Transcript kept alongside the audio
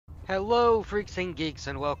Hello, freaks and geeks,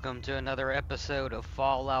 and welcome to another episode of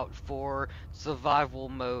Fallout 4 Survival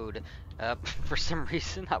Mode. For some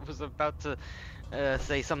reason, I was about to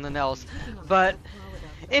say something else, but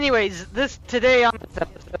anyways, today on this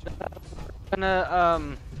episode, we're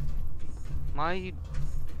gonna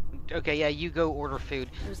okay, yeah, you go order food.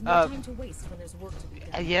 There's no time to waste when there's work to be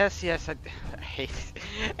done. Yes, I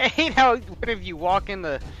hate how whenever you walk in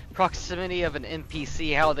the proximity of an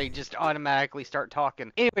NPC, how they just automatically start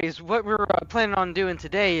talking. Anyways, what we're planning on doing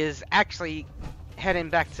today is actually heading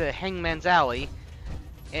back to Hangman's Alley,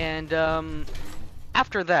 and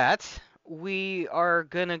after that, we are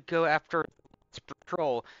gonna go after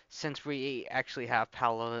patrol since we actually have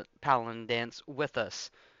Paladin Danse with us.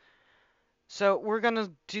 So we're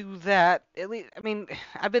gonna do that. At least, I mean,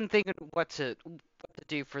 I've been thinking what to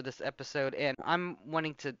do for this episode, and I'm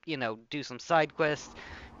wanting to, do some side quests,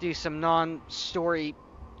 do some non-story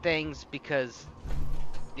things because,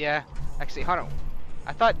 yeah. Actually, hold on.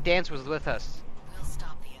 I thought Danse was with us. We'll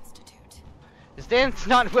stop the Institute. Is Danse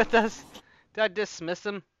not with us? Did I dismiss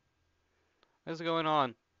him? What's going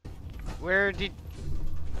on? Okay.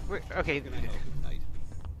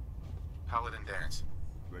 Paladin Danse.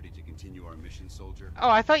 Ready to continue our mission, soldier? Oh,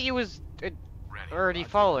 I thought you was already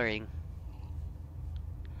following.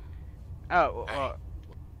 Oh,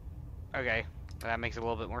 okay. That makes a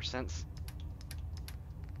little bit more sense.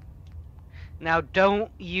 Now, don't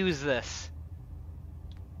use this.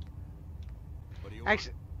 What do you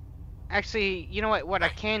Actually, you know what? What I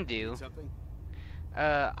can do? want? Something?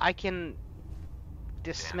 I can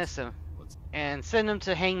dismiss him and send him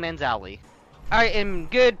to Hangman's Alley. Alright, in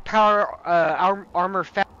good power armor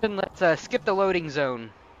fashion, let's skip the loading zone.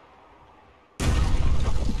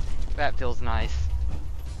 That feels nice.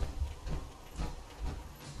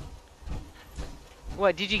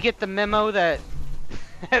 What, did you get the memo that...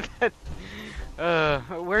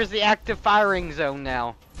 where's the active firing zone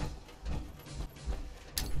now?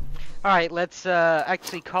 Alright, let's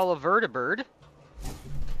actually call a vertibird.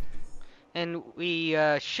 And we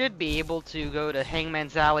should be able to go to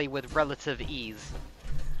Hangman's Alley with relative ease.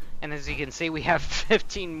 And as you can see, we have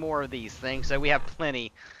 15 more of these things, so we have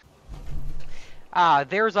plenty. Ah,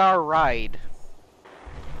 there's our ride.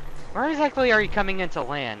 Where exactly are you coming into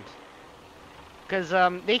land? Because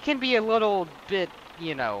they can be a little bit,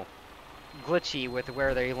 glitchy with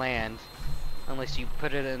where they land. Unless you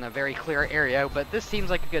put it in a very clear area, but this seems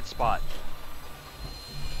like a good spot.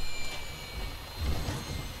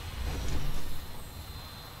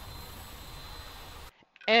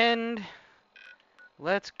 And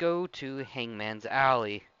let's go to Hangman's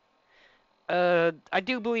Alley. I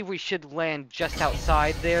do believe we should land just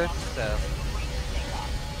outside there, so...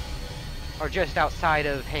 Or just outside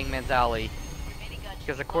of Hangman's Alley.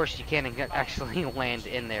 Because of course you can't actually land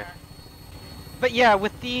in there. But yeah,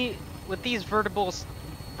 with these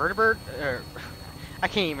vertibird? I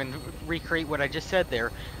can't even recreate what I just said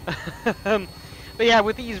there. But yeah,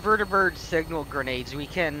 with these vertibird signal grenades, we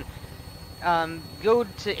can go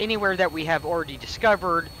to anywhere that we have already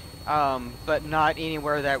discovered, but not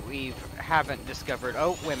anywhere that we haven't discovered.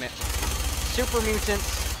 Oh, wait a minute. Super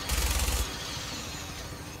mutants.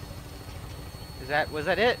 Was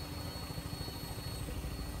that it?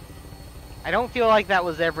 I don't feel like that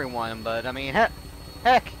was everyone, but I mean, heck.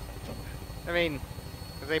 I mean,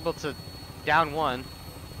 I was able to down one.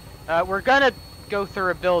 We're gonna go through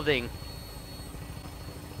a building.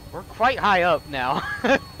 We're quite high up now.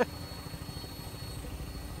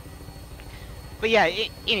 But yeah,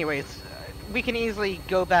 anyways, we can easily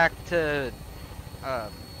go back to, oh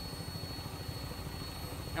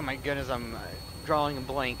my goodness, I'm drawing a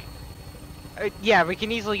blank. Yeah, we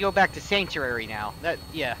can easily go back to Sanctuary now.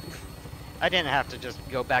 Yeah. I didn't have to just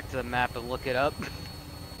go back to the map and look it up.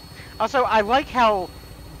 Also, I like how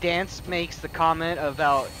Danse makes the comment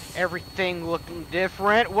about everything looking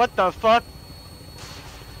different. What the fuck?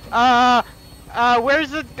 Where's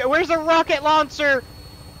the rocket launcher?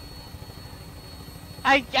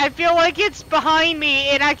 I feel like it's behind me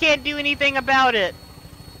and I can't do anything about it.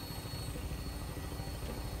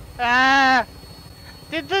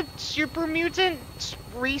 Did the super mutant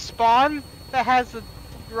respawn that has the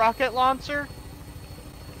rocket launcher?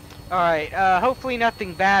 Alright, hopefully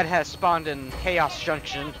nothing bad has spawned in Chaos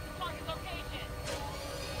Junction.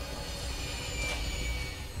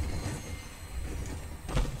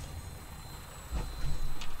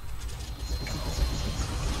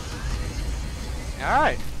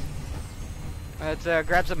 Alright. Let's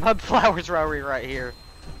grab some hub flowers while we're right here.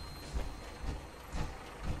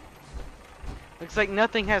 Looks like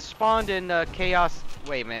nothing has spawned in Chaos...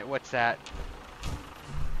 Wait a minute, what's that?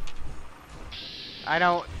 I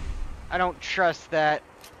don't trust that.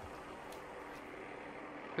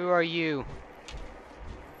 Who are you?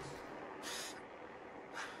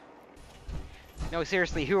 No,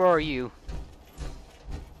 seriously, who are you?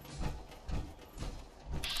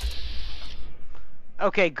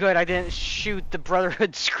 Okay, good, I didn't shoot the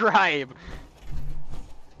Brotherhood Scribe.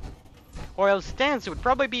 Or else Danse would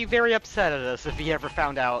probably be very upset at us if he ever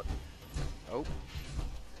found out. Oh.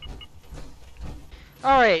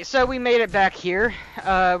 Alright, so we made it back here.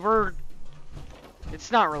 It's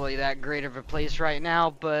not really that great of a place right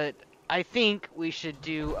now, but I think we should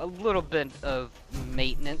do a little bit of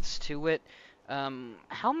maintenance to it.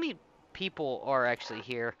 How many people are actually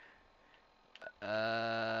here?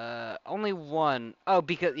 Only one. Oh,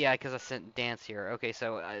 because I sent Danse here. Okay,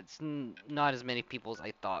 so it's not as many people as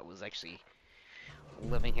I thought was actually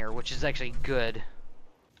living here, which is actually good.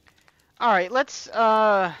 Alright, let's,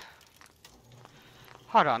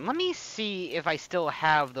 hold on, let me see if I still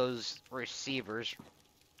have those receivers,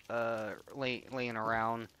 laying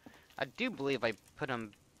around. I do believe I put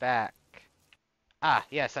them back. Ah,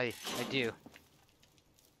 yes, I do.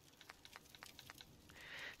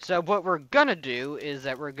 So what we're gonna do is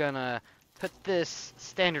that we're gonna put this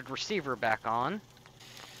standard receiver back on.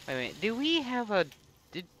 Wait a minute, do we have a...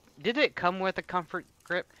 Did it come with a comfort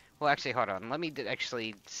grip? Well, actually, hold on. Let me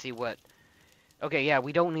actually see what... Okay, yeah,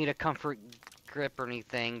 we don't need a comfort grip or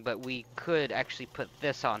anything, but we could actually put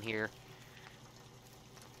this on here.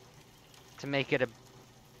 To make it a...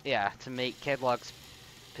 Yeah, to make Kedlock's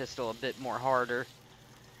pistol a bit more harder.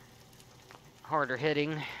 Harder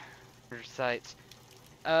hitting. Sights.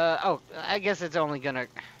 Oh, I guess it's only gonna...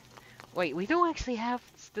 Wait, we don't actually have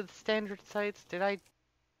the standard sights? Did I...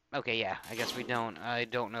 Okay, yeah, I guess we don't. I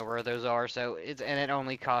don't know where those are, so it's... And it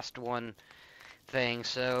only cost one thing,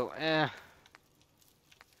 so,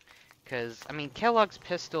 Because, I mean, Kellogg's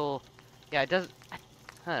pistol... Yeah, it does...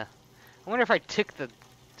 Huh. I wonder if I took the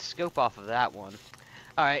scope off of that one.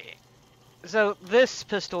 Alright, so this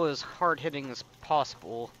pistol is hard-hitting as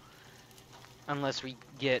possible. Unless we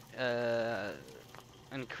get,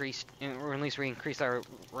 increased... Or at least we increase our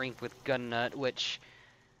rank with gun nut, which...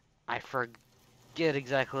 I forget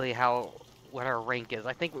exactly what our rank is.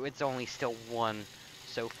 I think it's only still 1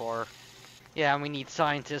 so far. Yeah, and we need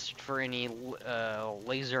scientists for any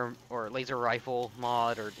laser rifle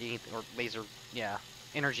mod or laser, yeah,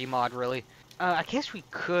 energy mod really. I guess we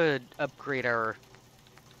could upgrade our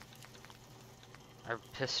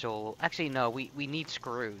pistol. Actually, no, we need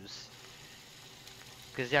screws.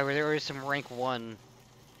 Because yeah, there is some rank 1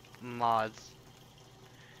 mods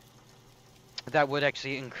that would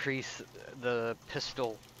actually increase the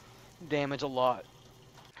pistol damage a lot.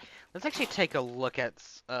 Let's actually take a look at,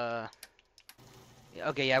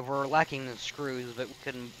 okay, yeah, we're lacking in screws, but we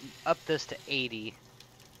can up this to 80.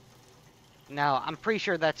 Now, I'm pretty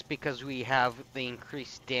sure that's because we have the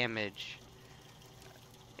increased damage,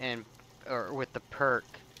 or with the perk.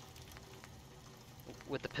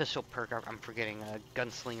 With the pistol perk, I'm forgetting,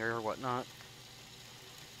 gunslinger or whatnot.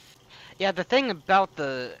 Yeah, the thing about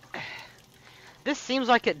this seems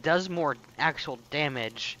like it does more actual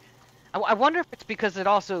damage. I wonder if it's because it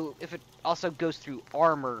also goes through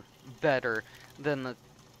armor better than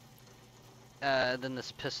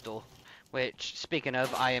this pistol. Which, speaking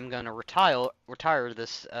of, I am gonna retire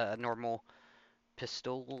this normal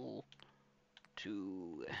pistol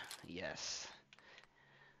to yes,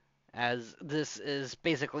 as this is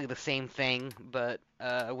basically the same thing, but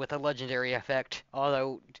with a legendary effect.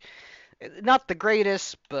 Although not the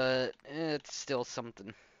greatest, but it's still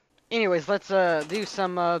something. Anyways, let's do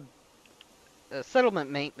some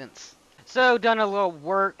settlement maintenance. So, done a little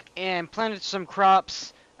work and planted some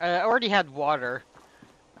crops. Already had water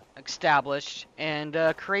established and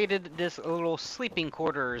created this little sleeping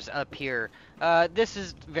quarters up here. This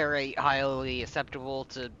is very highly acceptable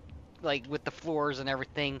to, like, with the floors and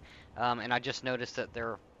everything. And I just noticed that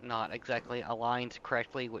they're not exactly aligned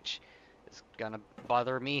correctly, which is gonna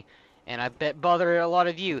bother me. And I bet bother a lot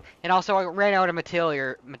of you. And also, I ran out of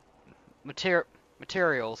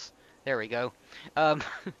materials. There we go.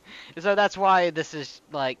 So that's why this is,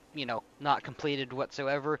 like, you know, not completed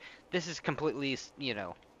whatsoever. This is completely, you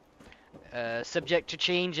know, subject to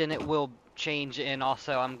change, and it will change. And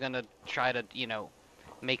also, I'm gonna try to, you know,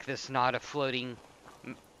 make this not a floating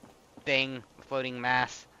floating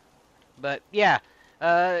mass. But yeah,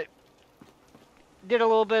 did a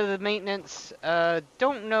little bit of the maintenance.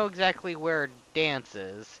 Don't know exactly where Danse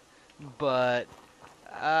is, but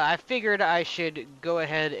I figured I should go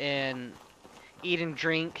ahead and eat and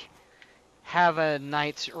drink, have a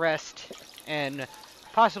night's rest, and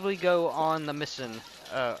possibly go on the mission.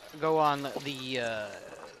 Go on the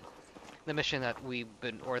mission that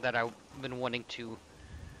I've been wanting to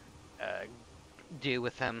do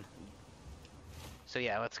with him. So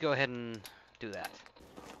yeah, let's go ahead and do that.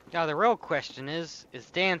 Now the real question is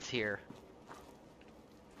Danse here?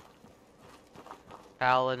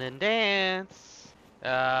 Paladin Danse.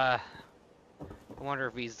 I wonder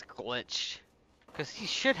if he's glitched. Because he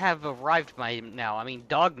should have arrived by now. I mean,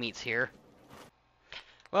 dog meat's here.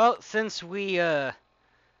 Well, since we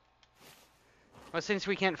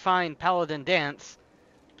can't find Paladin Danse,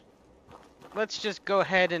 let's just go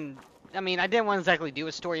ahead and, I mean, I didn't want to exactly do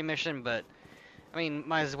a story mission, but, I mean,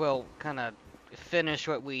 might as well kind of finish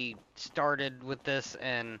what we started with this,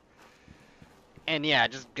 and yeah,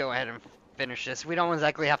 just go ahead and finish this. We don't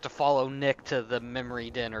exactly have to follow Nick to the memory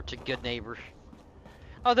den or to Good Neighbor.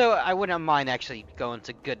 Although, I wouldn't mind actually going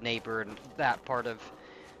to Good Neighbor and that part of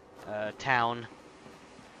town.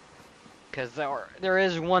 Because there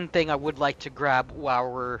is one thing I would like to grab while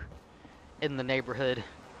we're in the neighborhood.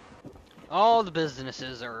 All the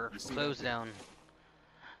businesses are closed down.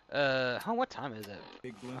 What time is it?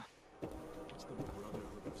 Big Blue. It's the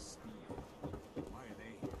Brotherhood of Steel. Why are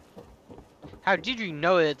they here? How did you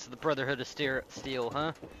know it's the Brotherhood of Steel,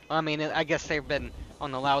 huh? Well, I mean, I guess they've been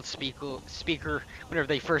on the loudspeaker whenever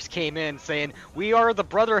they first came in saying, "We are the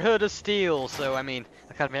Brotherhood of Steel." So, I mean,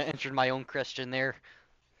 I kind of entered my own question there.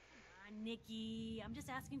 Nikki, I'm just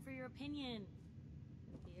asking for your opinion.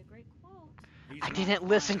 It'd be a great quote. I didn't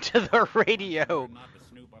listen to the radio. Not to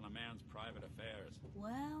snoop on a man's private affairs.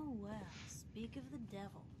 Well, well, speak of the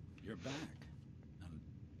devil. You're back. And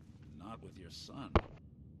not with your son.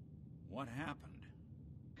 What happened?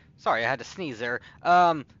 Sorry, I had to sneeze there.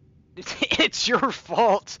 It's your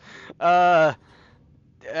fault.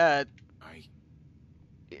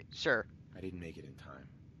 Sure. I didn't make it in time.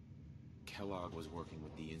 Kellogg was working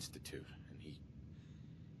with the Institute, and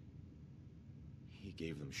he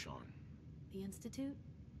gave them Sean. The Institute?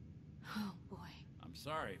 Oh, boy. I'm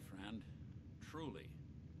sorry, friend. Truly.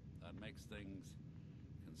 That makes things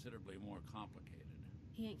considerably more complicated.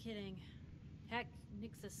 He ain't kidding. Heck,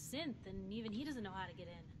 Nick's a synth, and even he doesn't know how to get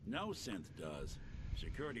in. No synth does.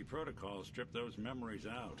 Security protocols strip those memories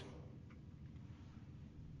out.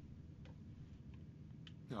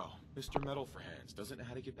 No, Mr. Metal for Hands doesn't know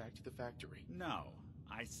how to get back to the factory. No,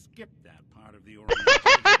 I skipped that part of the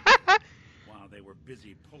orientation while they were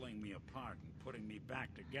busy pulling me apart and putting me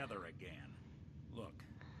back together again. Look,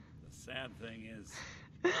 the sad thing is...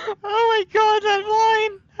 Oh my god, that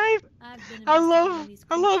line!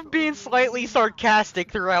 I love being slightly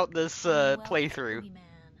sarcastic throughout this playthrough. Man,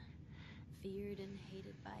 feared and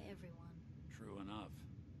hated by everyone. True enough.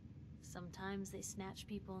 Sometimes they snatch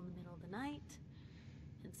people in the middle of the night,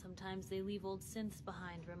 and sometimes they leave old synths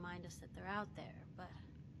behind to remind us that they're out there. But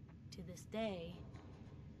to this day,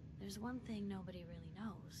 there's one thing nobody really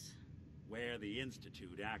knows. Where the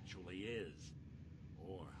Institute actually is,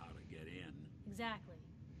 or how to get in. Exactly.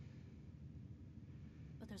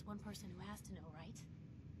 But there's one person who has to know, right?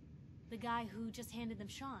 The guy who just handed them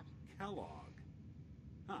Sean. Kellogg.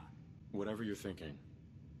 Huh. Whatever you're thinking,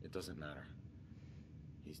 it doesn't matter.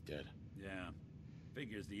 He's dead. Yeah.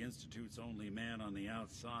 Figures the Institute's only man on the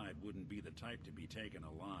outside wouldn't be the type to be taken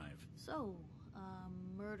alive. So, a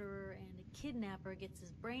murderer and a kidnapper gets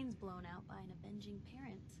his brains blown out by an avenging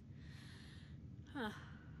parent. Huh.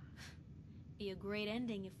 Be a great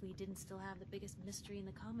ending if we didn't still have the biggest mystery in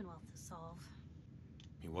the Commonwealth to solve.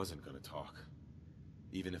 He wasn't gonna talk.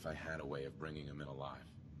 Even if I had a way of bringing him in alive.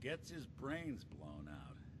 Gets his brains blown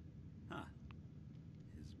out. Huh.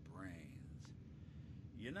 His brains.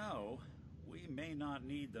 You know, we may not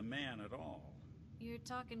need the man at all. You're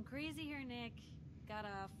talking crazy here, Nick. Got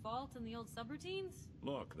a fault in the old subroutines?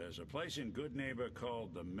 Look, there's a place in Good Neighbor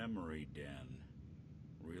called the Memory Den.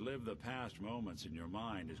 Relive the past moments in your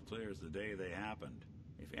mind as clear as the day they happened.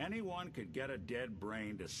 If anyone could get a dead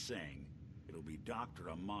brain to sing, it'll be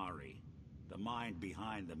Dr. Amari, the mind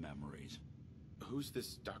behind the memories. Who's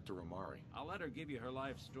this Dr. Amari? I'll let her give you her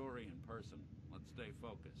life story in person. Let's stay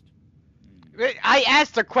focused. I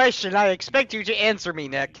asked a question. I expect you to answer me,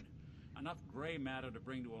 Nick. Enough gray matter to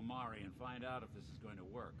bring to Amari and find out if this is going to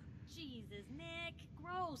work. Jesus, Nick.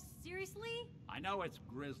 Gross. Seriously? I know it's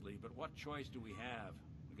grisly, but what choice do we have?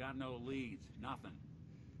 We got no leads, nothing.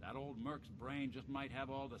 That old Merc's brain just might have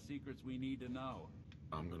all the secrets we need to know.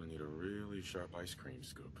 I'm gonna need a really sharp ice cream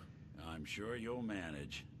scoop. I'm sure you'll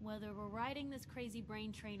manage. Whether we're riding this crazy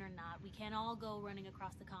brain train or not, we can't all go running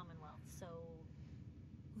across the Commonwealth, so...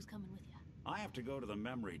 who's coming with you? I have to go to the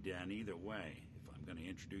Memory Den either way, if I'm going to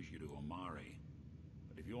introduce you to Amari.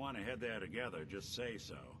 But if you want to head there together, just say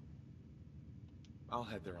so. I'll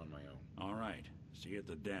head there on my own. All right. See you at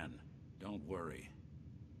the den. Don't worry.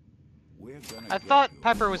 We're gonna I get thought you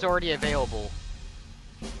Pepper was already available.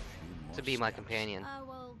 a few to be my companion.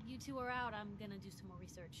 Well, you two are out. I'm gonna do some more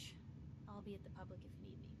research. I'll be at the public if you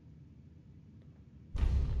need me.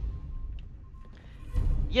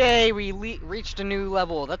 Yay, we reached a new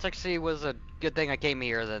level. That's actually was a good thing I came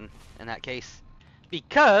here then, in that case.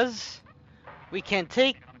 Because we can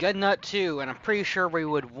take Gun Nut 2, and I'm pretty sure we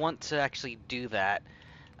would want to actually do that.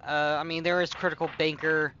 I mean, there is Critical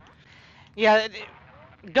Banker. Yeah,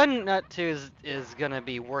 Gun Nut 2 is gonna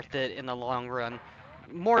be worth it in the long run.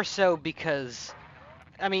 More so because,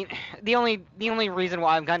 I mean, the only reason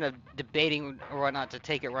why I'm kind of debating or not to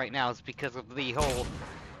take it right now is because of the whole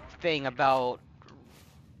thing about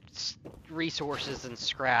resources and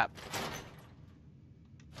scrap.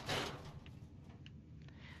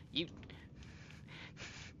 You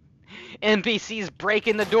NPCs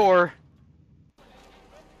breaking the door.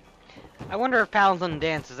 I wonder if Paladin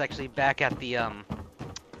Danse is actually back at the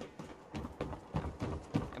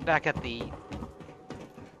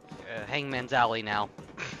Hangman's Alley now.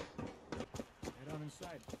 Head on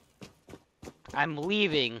inside. I'm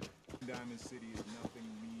leaving. Diamond City is nothing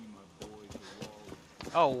me, my boys, the wall.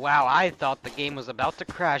 Oh wow, I thought the game was about to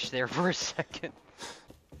crash there for a second.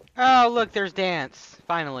 Oh look, there's Danse,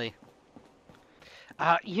 finally.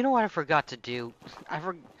 You know what I forgot to do? I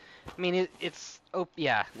mean,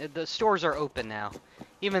 yeah, the stores are open now.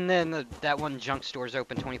 Even then, that one junk store is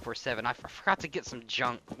open 24/7. I forgot to get some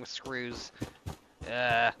junk with screws.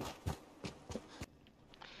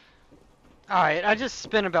 Alright, I just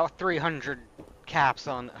spent about 300 caps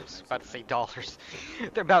on, I was about to say dollars.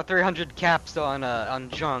 They're about 300 caps on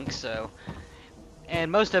junk, so.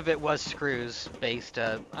 And most of it was screws based.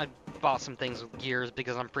 I bought some things with gears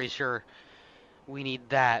because I'm pretty sure we need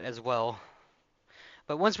that as well.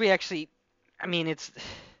 But once we actually, I mean, it's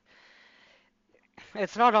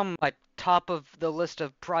not on my top of the list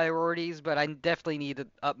of priorities, but I definitely need to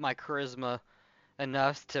up my charisma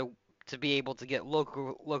enough to be able to get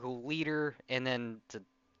local leader, and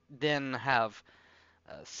then have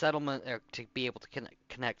settlement, or to be able to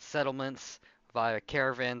connect settlements via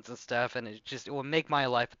caravans and stuff, and it will make my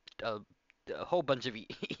life a whole bunch of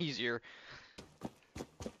easier,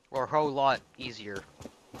 or a whole lot easier.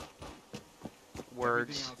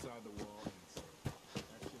 Words. Outside the wall and safe.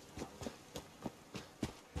 That's just how it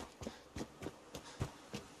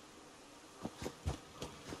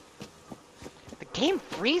is. The game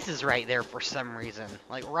freezes right there for some reason,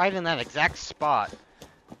 like right in that exact spot.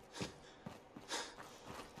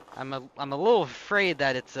 I'm a little afraid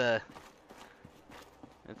that it's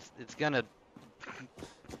gonna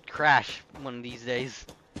crash one of these days,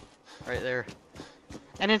 right there.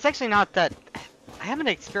 And it's actually not that, I haven't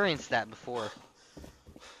experienced that before.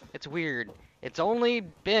 It's weird. It's only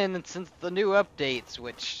been since the new updates,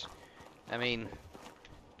 which, I mean,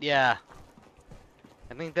 yeah.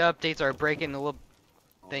 I think the updates are breaking the little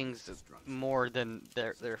things more than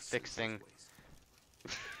they're fixing.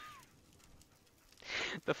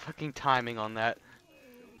 The fucking timing on that.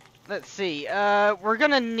 Let's see. We're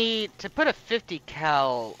gonna need to put a 50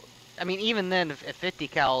 cal. I mean, even then, a 50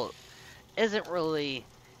 cal isn't really.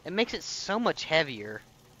 It makes it so much heavier.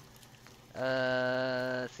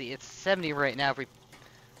 Let's see. It's 70 right now.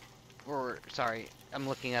 Sorry, I'm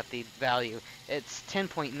looking at the value. It's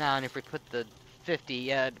 10.9 if we put the 50.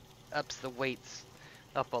 Yeah, it ups the weights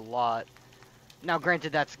up a lot. Now,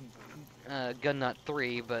 granted, that's Gun Nut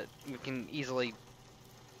 3, but we can easily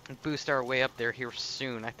boost our way up there here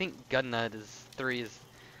soon. I think Gun Nut 3 is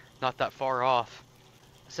not that far off.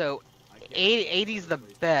 So 80 is the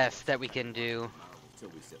best that we can do.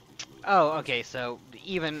 Oh, okay, so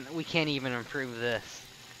we can't even improve this.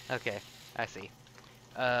 Okay, I see.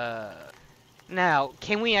 Now,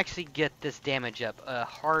 can we actually get this damage up?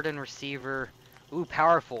 Hardened receiver. Ooh,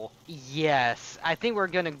 powerful. Yes, I think we're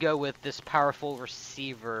gonna go with this powerful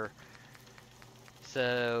receiver.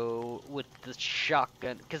 So, with the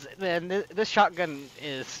shotgun, because then this shotgun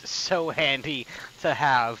is so handy to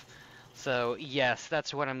have. So, yes,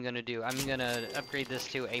 that's what I'm gonna do. I'm gonna upgrade this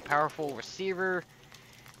to a powerful receiver.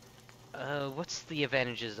 What's the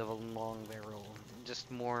advantages of a long barrel?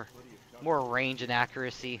 Just more range and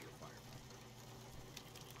accuracy.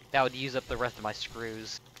 That would use up the rest of my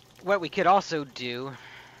screws. What we could also do,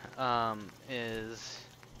 is,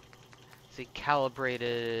 see,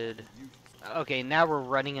 calibrated. Okay, now we're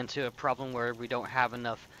running into a problem where we don't have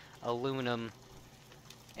enough aluminum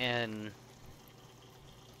and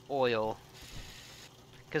oil.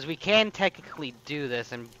 Because we can technically do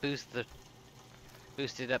this and boost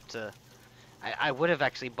it up to. I would have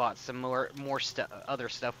actually bought some more other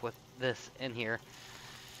stuff with this in here.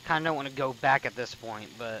 Kind of don't want to go back at this point,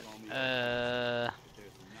 but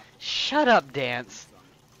shut up, Danse.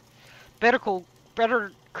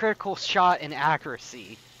 better critical shot and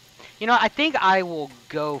accuracy. You know, I think I will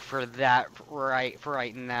go for that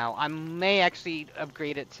right now. I may actually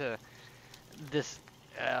upgrade it to this,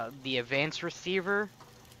 the advanced receiver.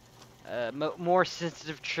 More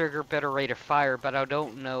sensitive trigger, better rate of fire, but I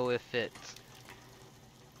don't know if it's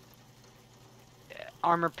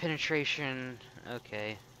armor penetration.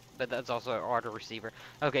 Okay, but that's also an auto receiver.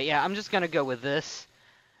 Okay, yeah, I'm just gonna go with this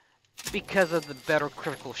because of the better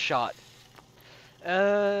critical shot.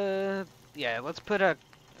 Yeah, let's put a.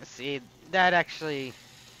 Let's see, that actually. If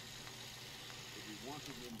we want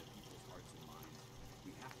to win the people's hearts and minds,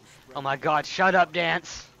 we have to spread Oh my God! Shut up,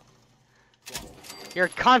 Danse. You're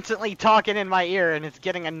constantly talking in my ear, and it's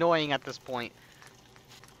getting annoying at this point.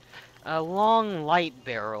 A long light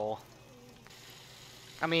barrel.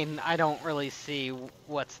 I mean, I don't really see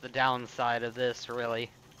what's the downside of this, really.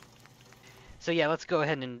 So yeah, let's go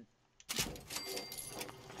ahead and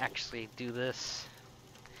actually do this.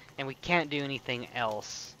 And we can't do anything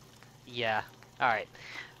else. Yeah, alright.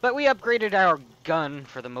 But we upgraded our gun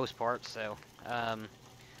for the most part, so...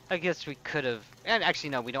 I guess we could have... And actually,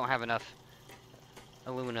 no, we don't have enough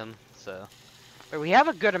aluminum, so... But we have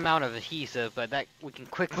a good amount of adhesive, but that we can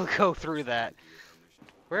quickly go through that.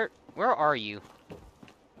 Where are you?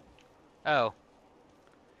 Oh.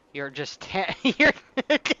 You're just... you're...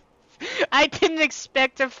 I didn't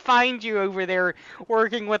expect to find you over there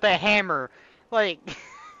working with a hammer. Like...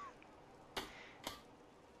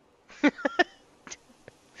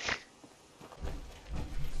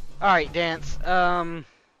 Alright, Danse.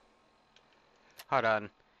 Hold on.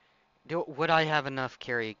 Would I have enough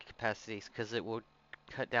carry capacities? Because it will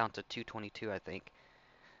cut down to 222, I think.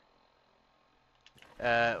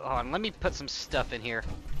 Hold on. Let me put some stuff in here.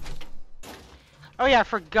 Oh yeah, I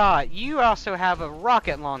forgot. You also have a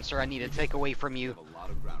rocket launcher I need to take away from We you. have a lot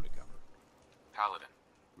of ground to cover. Paladin,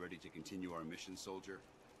 Ready to continue our mission, soldier?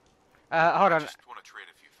 Hold I on. just want to trade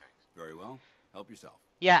a few things. Very well. Help yourself.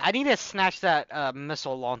 Yeah, I need to snatch that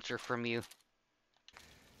missile launcher from you.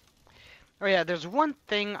 Oh yeah, there's one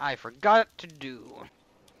thing I forgot to do.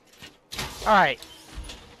 Alright.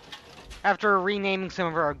 After renaming some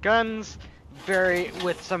of our guns,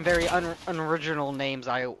 with some very unoriginal names,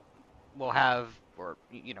 I will have, or,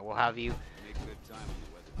 you know, we'll have you. Make good time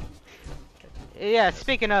when the weather. Yeah,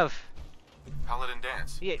 speaking of, Paladin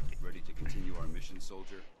Danse. yeah, Ready to continue our mission,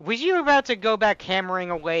 soldier? was you about to go back hammering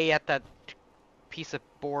away at that piece of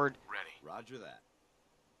board? Ready. Roger that.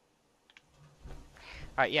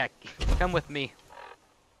 Alright, yeah, come with me.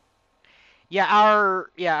 Yeah, our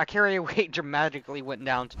carry weight dramatically went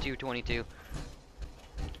down to 222.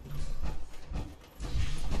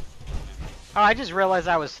 Oh, I just realized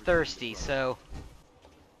I was thirsty, so...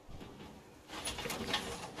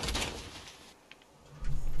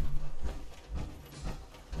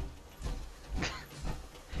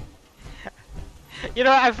 You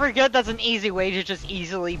know, I forget that's an easy way to just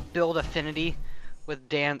easily build affinity with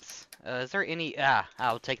Danse. Is there any...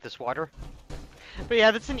 I'll take this water. But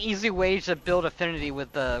yeah, that's an easy way to build affinity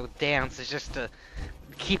with Danse, is just to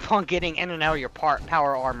keep on getting in and out of your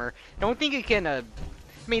power armor. Don't think you can, I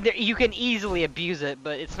mean, you can easily abuse it,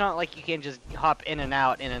 but it's not like you can just hop in and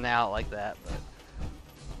out like that. But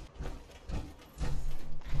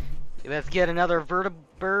let's get another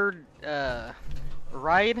vertibird,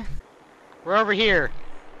 ride. We're over here.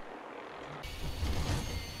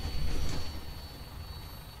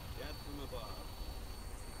 Death from above.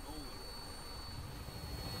 Only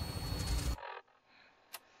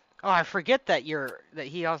Oh, I forget that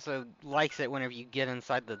he also likes it whenever you get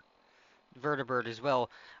inside the vertibird as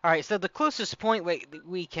well. Alright, so the closest point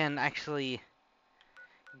we can actually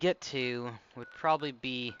get to would probably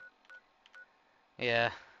be...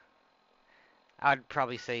 Yeah. I'd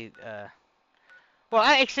probably say, well,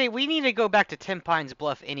 actually, we need to go back to Ten Pines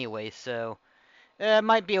Bluff anyway, so... It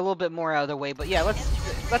might be a little bit more out of the way, but yeah, let's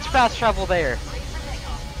fast travel there.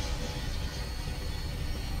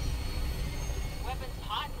 Weapons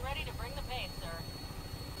hot and ready to bring the pain,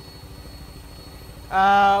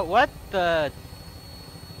 sir. What the...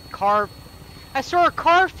 Car... I swear,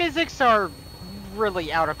 car physics are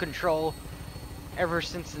really out of control ever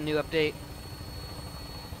since the new update.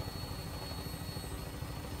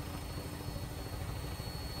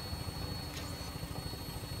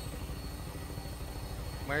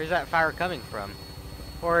 Where is that fire coming from?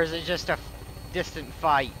 Or is it just a distant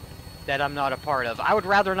fight that I'm not a part of? I would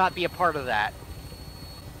rather not be a part of that.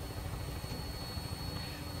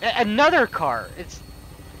 Another car! Is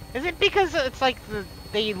it because it's like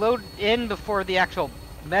they load in before the actual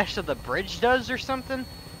mesh of the bridge does or something?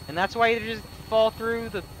 And that's why they just fall through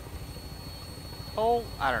the hole?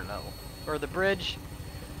 I don't know. Or the bridge.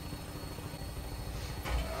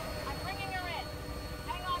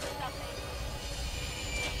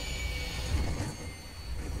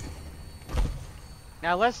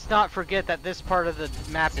 Now let's not forget that this part of the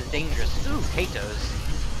map is dangerous. Ooh, potatoes.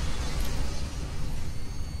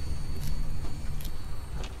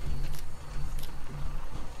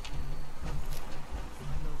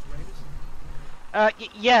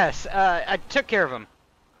 Yes, I took care of him.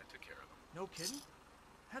 I took care of them. No kidding?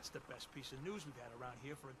 That's the best piece of news we've had around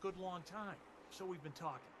here for a good long time. So we've been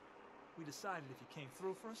talking. We decided if you came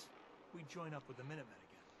through for us, we'd join up with the Minutemen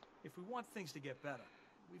again. If we want things to get better,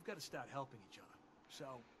 we've got to start helping each other. So,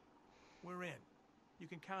 we're in. You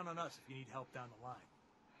can count on us if you need help down the line.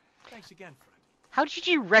 Thanks again, friend. How did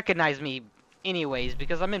you recognize me anyways?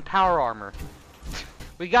 Because I'm in power armor.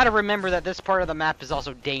 We gotta remember that this part of the map is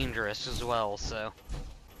also dangerous as well, so...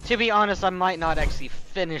 To be honest, I might not actually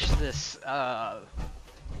finish this,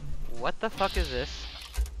 What the fuck is this?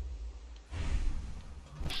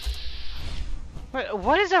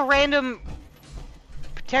 What is a random...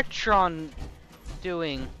 Protectron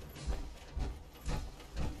doing?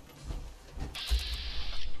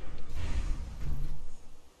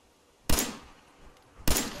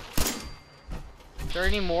 Is there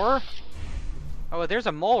any more? Oh, there's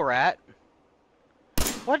a mole rat.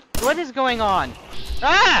 What is going on?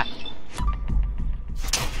 Ah!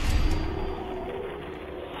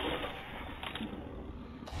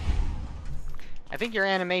 I think your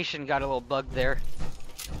animation got a little bugged there.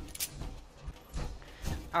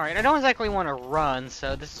 Alright, I don't exactly want to run,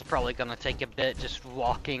 so this is probably gonna take a bit just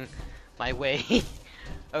walking my way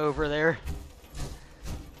over there.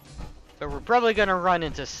 But we're probably gonna run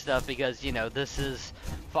into stuff because, you know, this is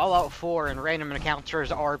Fallout 4 and random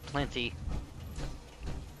encounters are plenty.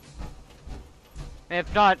 And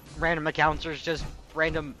if not random encounters, just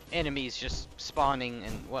random enemies just spawning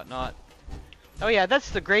and whatnot. Oh yeah,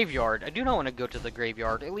 that's the graveyard. I do not want to go to the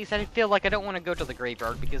graveyard. At least I feel like I don't want to go to the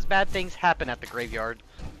graveyard because bad things happen at the graveyard.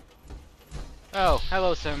 Oh,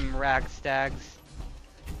 hello some ragstags.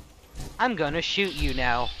 I'm gonna shoot you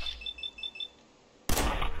now.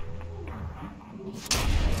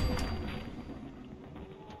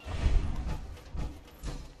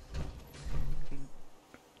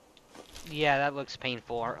 Yeah, that looks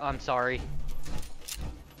painful. I'm sorry.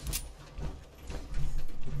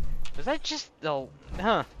 Was that just... Oh,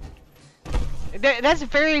 huh. That's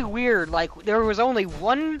very weird. Like, there was only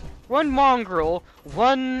one mongrel,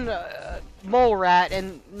 one mole rat,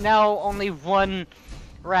 and now only one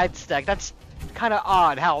radstag. That's kind of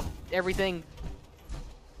odd how everything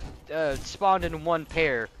spawned in one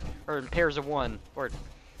pair. Or in pairs of one. Or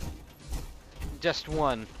just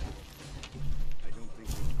one.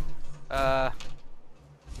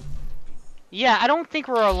 Yeah, I don't think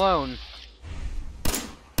we're alone.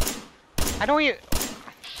 I don't even...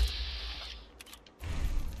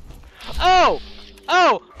 Oh!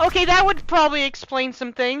 Oh! Okay, that would probably explain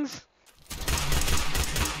some things.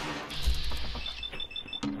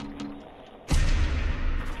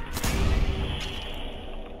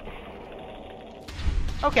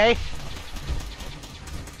 Okay.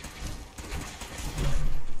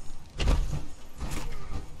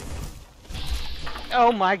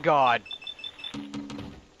 Oh my god.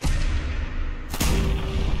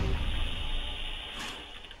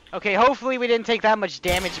 Okay, hopefully we didn't take that much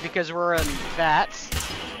damage because we're in VATS.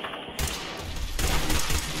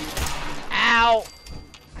 Ow!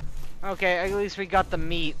 Okay, at least we got the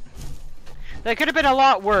meat. That could have been a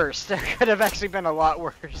lot worse. That could have actually been a lot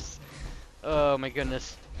worse. Oh my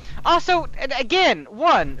goodness. Also, again,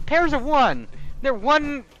 pairs of one. They're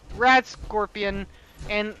one rat scorpion,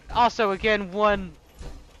 and also again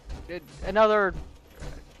another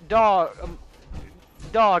dog,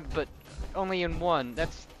 but only in one.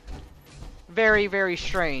 That's very, very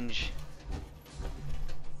strange.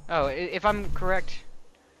 Oh, if I'm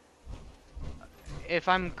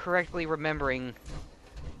correctly remembering,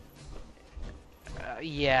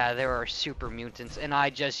 yeah, there are super mutants, and I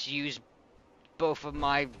just used both of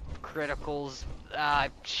my criticals. Ah,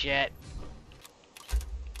 shit.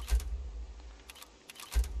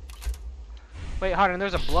 Wait, hold on,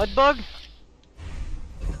 there's a blood bug?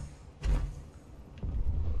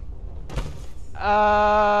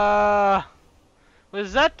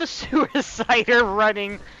 Was that the suicider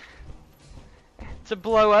running to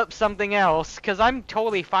blow up something else? Because I'm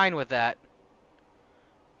totally fine with that.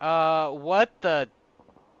 What the...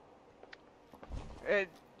 what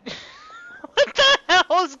the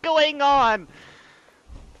hell is going on?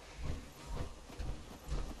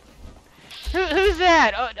 Who's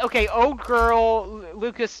that? Okay, old girl,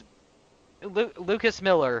 Lucas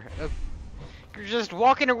Miller. You're just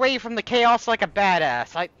walking away from the chaos like a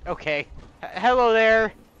badass. Okay. Hello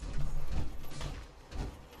there.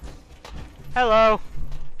 Hello.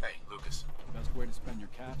 Hey, Lucas. The best way to spend your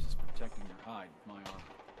caps is protecting your hide with my armor.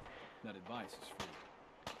 that advice is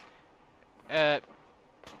free.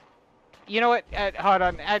 You know what? Hold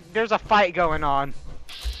on. There's a fight going on.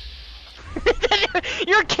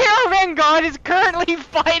 Your caravan god is currently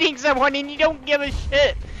fighting someone and you don't give a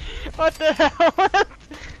shit. What the hell?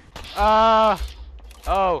 Oh.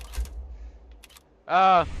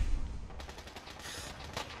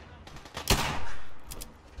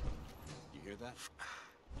 You hear that?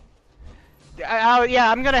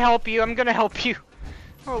 Yeah, I'm gonna help you. I'm gonna help you.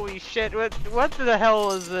 Holy shit! What the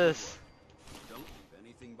hell is this? Don't leave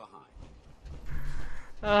anything behind.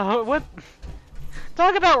 What?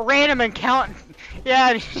 Talk about random encounter.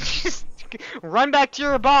 Yeah, just run back to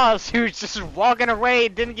your boss who's just walking away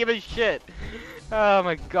and didn't give a shit. Oh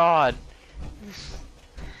my god.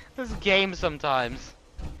 This game sometimes.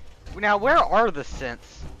 Now, where are the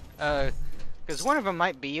synths? Because one of them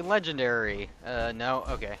might be legendary. No,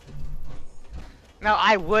 okay. Now,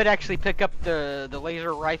 I would actually pick up the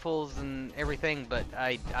laser rifles and everything, but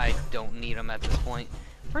I don't need them at this point.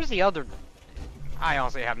 Where's the other? I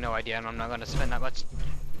honestly have no idea, and I'm not going to spend that much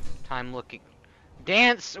time looking.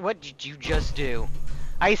 Danse, what did you just do?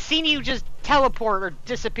 I seen you just teleport or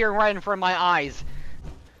disappear right in front of my eyes.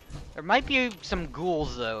 There might be some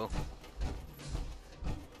ghouls, though.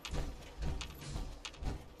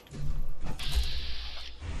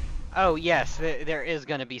 Oh, yes, there is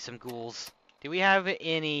going to be some ghouls. Do we have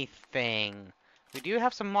anything? We do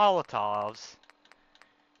have some Molotovs.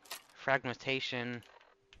 Fragmentation.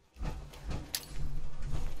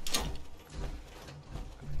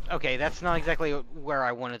 Okay, that's not exactly where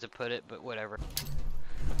I wanted to put it, but whatever.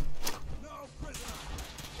 No prisoner.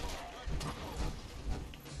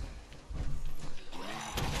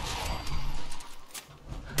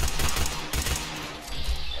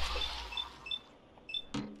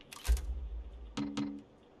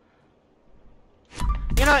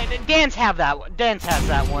 You know, Danse have that one. Danse has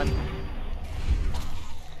that one.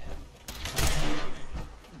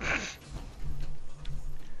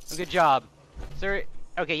 Good job. Sir.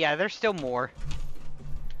 Okay, yeah, there's still more.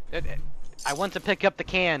 I want to pick up the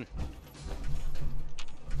can.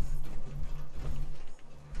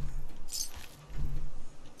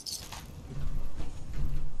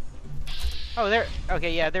 Oh, there.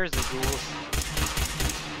 Okay, yeah, there's the ghouls.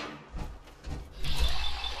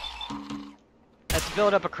 Let's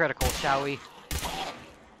build up a critical, shall we?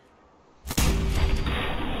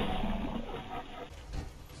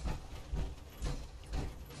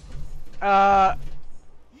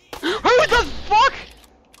 Who the fuck?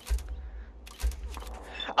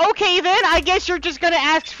 Okay then, I guess you're just gonna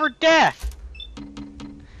ask for death.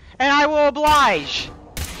 And I will oblige.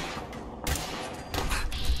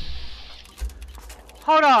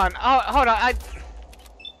 Hold on, hold on,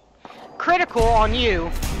 critical on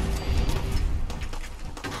you.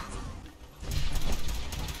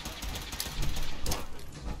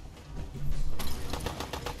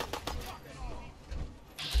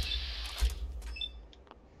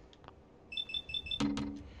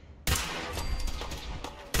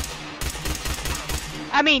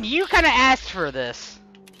 I mean, you kind of asked for this.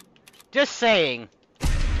 Just saying.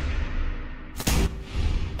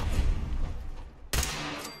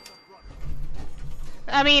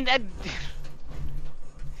 I mean,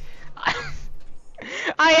 I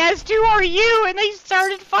asked who are you, and they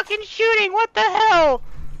started fucking shooting. What the hell?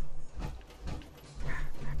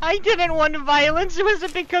 I didn't want violence. Was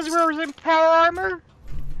it because we were in power armor?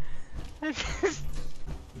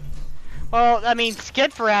 Well, I mean,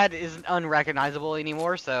 Skidfarad isn't unrecognizable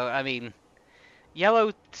anymore, so, I mean,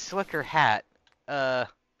 yellow slicker hat.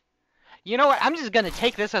 You know what? I'm just gonna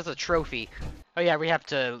take this as a trophy. Oh yeah, we have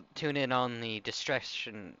to tune in on the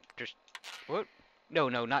distraction. What? No,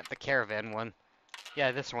 not the caravan one.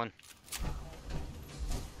 Yeah, this one.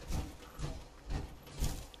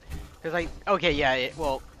 Cause okay, yeah,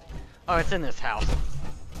 well, oh, it's in this house.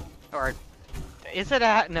 Or, is it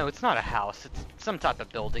a, no, it's not a house. It's some type of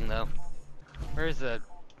building, though. Where's the,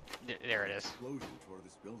 there it is. Explosion tore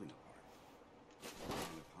this building apart.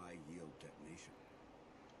 With high yield detonation.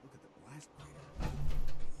 Look at the blast crater.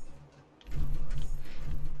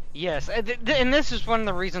 Yes, and this is one of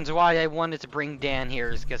the reasons why I wanted to bring Dan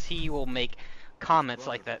here, is because he will make comments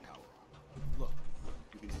like that. Look,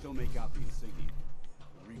 you can still make out the insignia.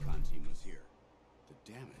 The recon team was here.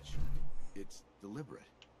 The damage, it's deliberate.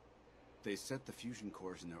 They set the fusion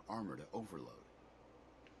cores in their armor to overload.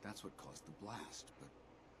 That's what caused the blast, but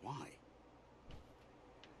why?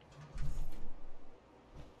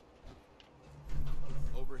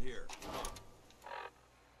 Over here.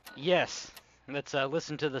 Yes, let's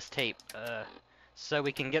listen to this tape, so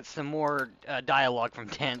we can get some more dialogue from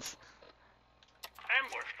Danse.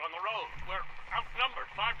 Ambushed on the road. We're outnumbered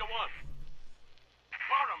 5 to 1.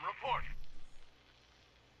 Barnum, report.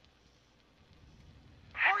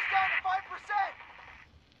 Force down to 5%!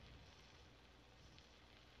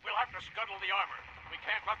 We'll have to scuttle the armor. We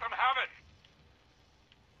can't let them have it.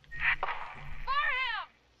 Fire him!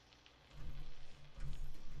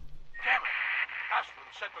 Damn it! Aspen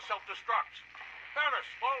set the self-destructs. Ferris,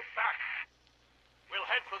 fall back. We'll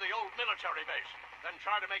head for the old military base, then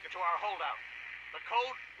try to make it to our holdout. The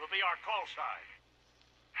code will be our call sign.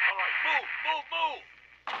 All right, move, move, move!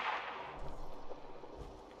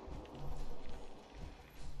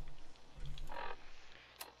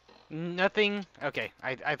 Nothing? Okay,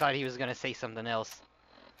 I thought he was gonna say something else.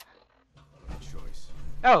 Good choice.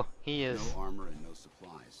 Oh, he is. No armor and no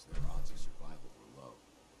supplies. Their odds of survival were low.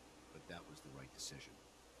 But that was the right decision.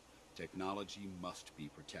 Technology must be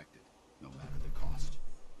protected, no matter the cost.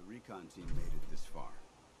 The recon team made it this far.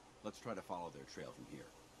 Let's try to follow their trail from here.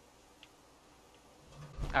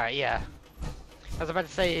 Alright, yeah. I was about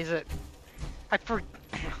to say, is it...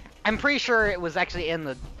 I'm pretty sure it was actually in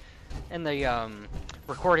the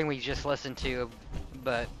recording we just listened to,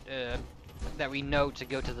 but that we know to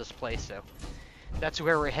go to this place, so that's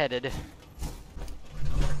where we're headed.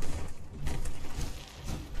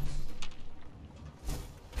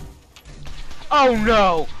 Oh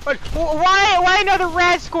no! Why another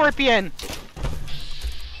rat scorpion?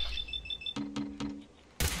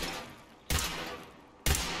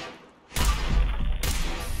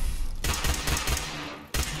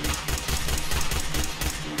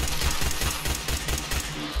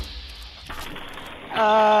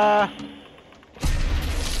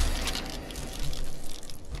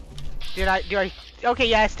 Do I? Okay,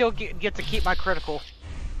 yeah, I still get to keep my critical.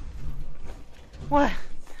 What?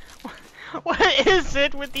 What is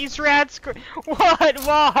it with these rats? What?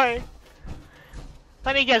 Why?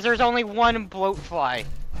 Let me guess, there's only one bloatfly.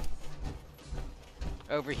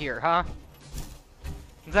 Over here, huh?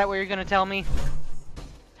 Is that what you're gonna tell me?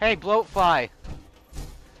 Hey, bloatfly.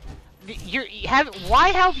 Why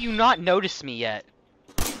have you not noticed me yet?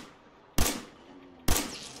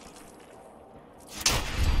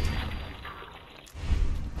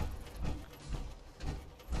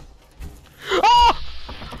 Oh!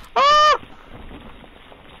 Ah!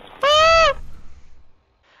 Ah!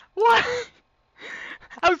 What?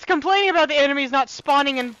 I was complaining about the enemies not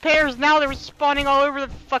spawning in pairs, now they're spawning all over the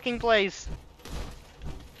fucking place.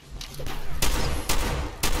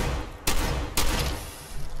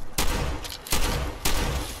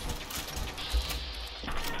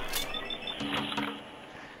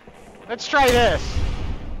 Let's try this.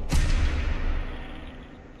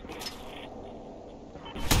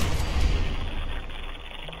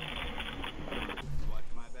 Watch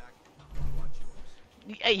my back. Watch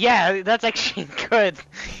yours. Yeah, that's actually good.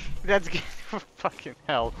 That's good. Fucking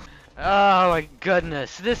hell. Oh my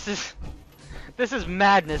goodness. This is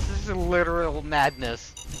madness. This is literal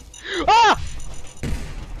madness. Ah!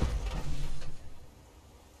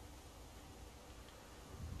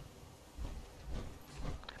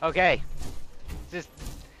 Okay. Just...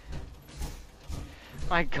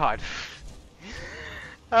 My god.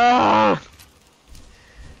 Oh!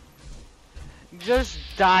 Just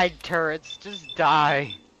die, turrets. Just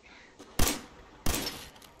die.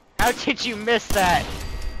 How did you miss that?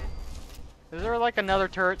 Is there like another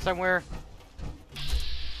turret somewhere?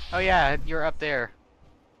 Oh yeah, you're up there.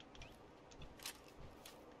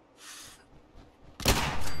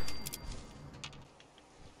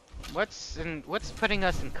 What's putting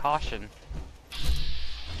us in caution?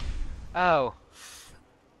 Oh.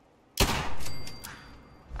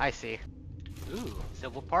 I see. Ooh,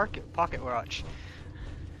 civil pocket watch.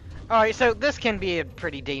 Alright, so this can be a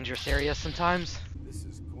pretty dangerous area sometimes. This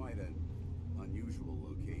is quite an unusual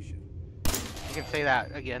location. You can say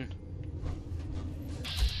that again.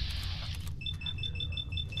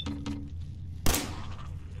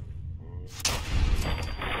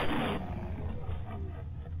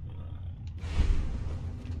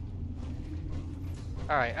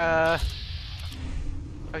 Alright,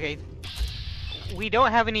 okay. We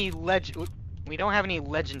don't have any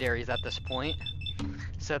legendaries at this point.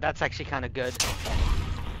 So that's actually kind of good.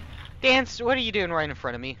 Danse, what are you doing right in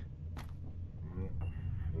front of me?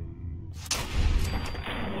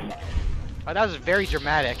 Oh, that was very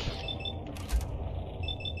dramatic.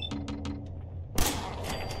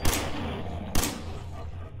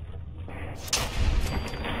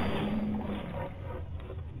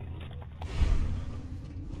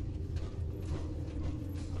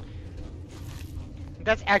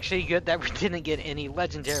 That's actually good that we didn't get any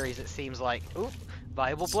legendaries, it seems like. Oop,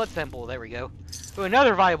 viable blood sample, there we go. Ooh,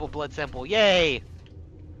 another viable blood sample, yay!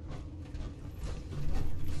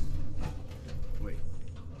 Wait,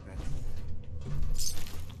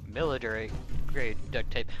 Military grade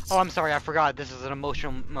duct tape. Oh, I'm sorry, I forgot. This is an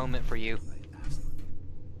emotional moment for you.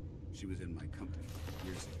 She was in my company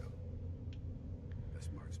years ago.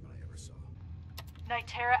 Best marksman I ever saw.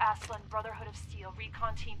 Nitera Aslan, Brotherhood of Steel,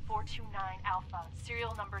 Recon Team 429 Alpha,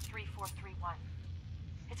 serial number 3431.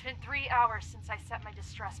 It's been 3 hours since I set my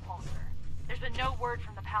distress pulsar. There's been no word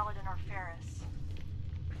from the Paladin or Ferris.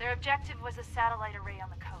 Their objective was a satellite array on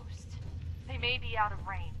the coast. They may be out of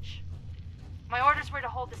range. My orders were to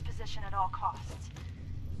hold this position at all costs.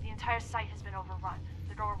 The entire site has been overrun.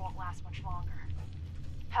 The door won't last much longer.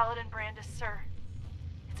 Paladin Brandis, sir.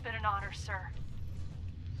 It's been an honor, sir.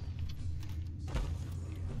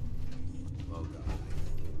 Well done.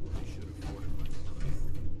 They should have fortified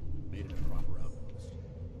it. Made it a proper outpost.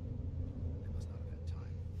 They must not have had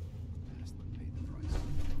time. Aslan paid the price.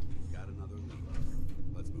 Got another lead.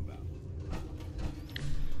 Let's move out.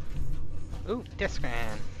 Ooh,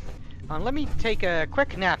 Discman. Let me take a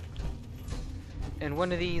quick nap in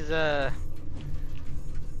one of these,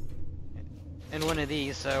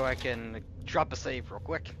 so I can drop a save real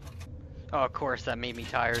quick. Oh, of course, that made me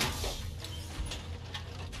tired.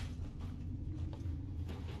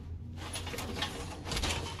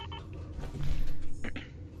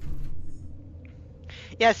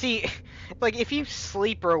 Yeah, see, like, if you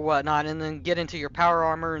sleep or whatnot and then get into your power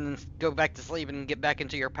armor and then go back to sleep and get back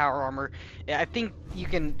into your power armor, yeah, I think you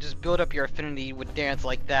can just build up your affinity with Danse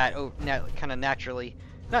like that, kind of naturally.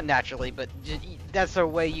 Not naturally, but that's a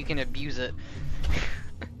way you can abuse it.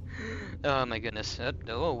 Oh my goodness.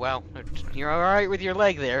 Oh wow. You're alright with your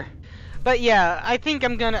leg there. But yeah, I think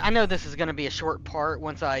I know this is gonna be a short part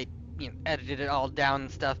once I, edited it all down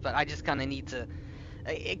and stuff, but I just kinda need to...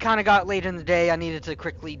 It kind of got late in the day. I needed to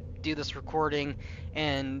quickly do this recording,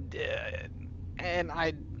 and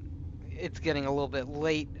it's getting a little bit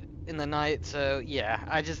late in the night, so yeah,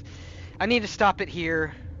 I need to stop it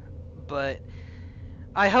here. But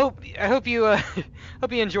I hope you hope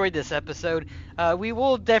you enjoyed this episode. We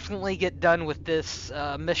will definitely get done with this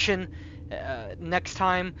mission next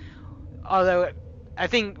time. Although I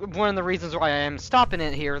think one of the reasons why I am stopping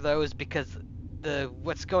it here though is because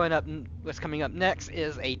what's coming up next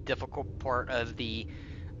is a difficult part of the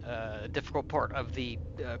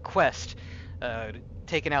quest,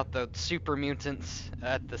 taking out the super mutants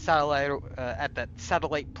at the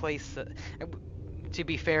satellite place. To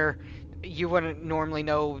be fair, you wouldn't normally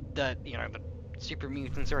know that the super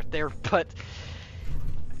mutants are there, but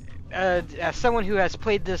as someone who has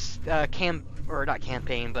played this not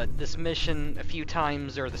campaign, but this mission a few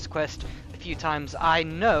times, or this quest a few times, I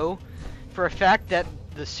know for a fact that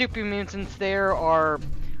the super mutants there are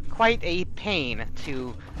quite a pain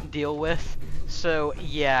to deal with. So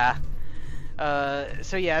yeah,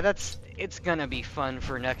 it's gonna be fun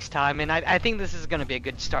for next time, and I think this is gonna be a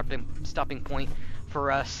good stopping point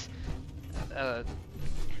for us.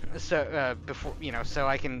 Before so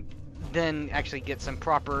I can then actually get some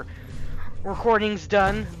proper recordings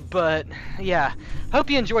done. But yeah, hope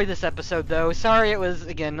you enjoyed this episode though. Sorry it was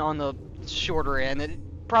again on the shorter end. It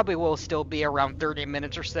probably will still be around 30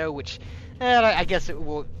 minutes or so, which I guess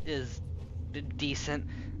is decent.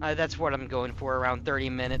 That's what I'm going for, around 30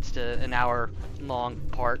 minutes to an hour long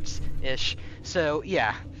parts ish. So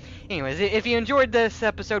yeah, anyways, if you enjoyed this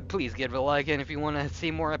episode, please give it a like, and if you want to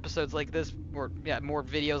see more episodes like this, or more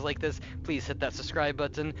videos like this, please hit that subscribe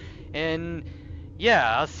button. And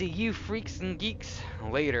yeah, I'll see you freaks and geeks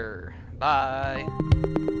later. Bye.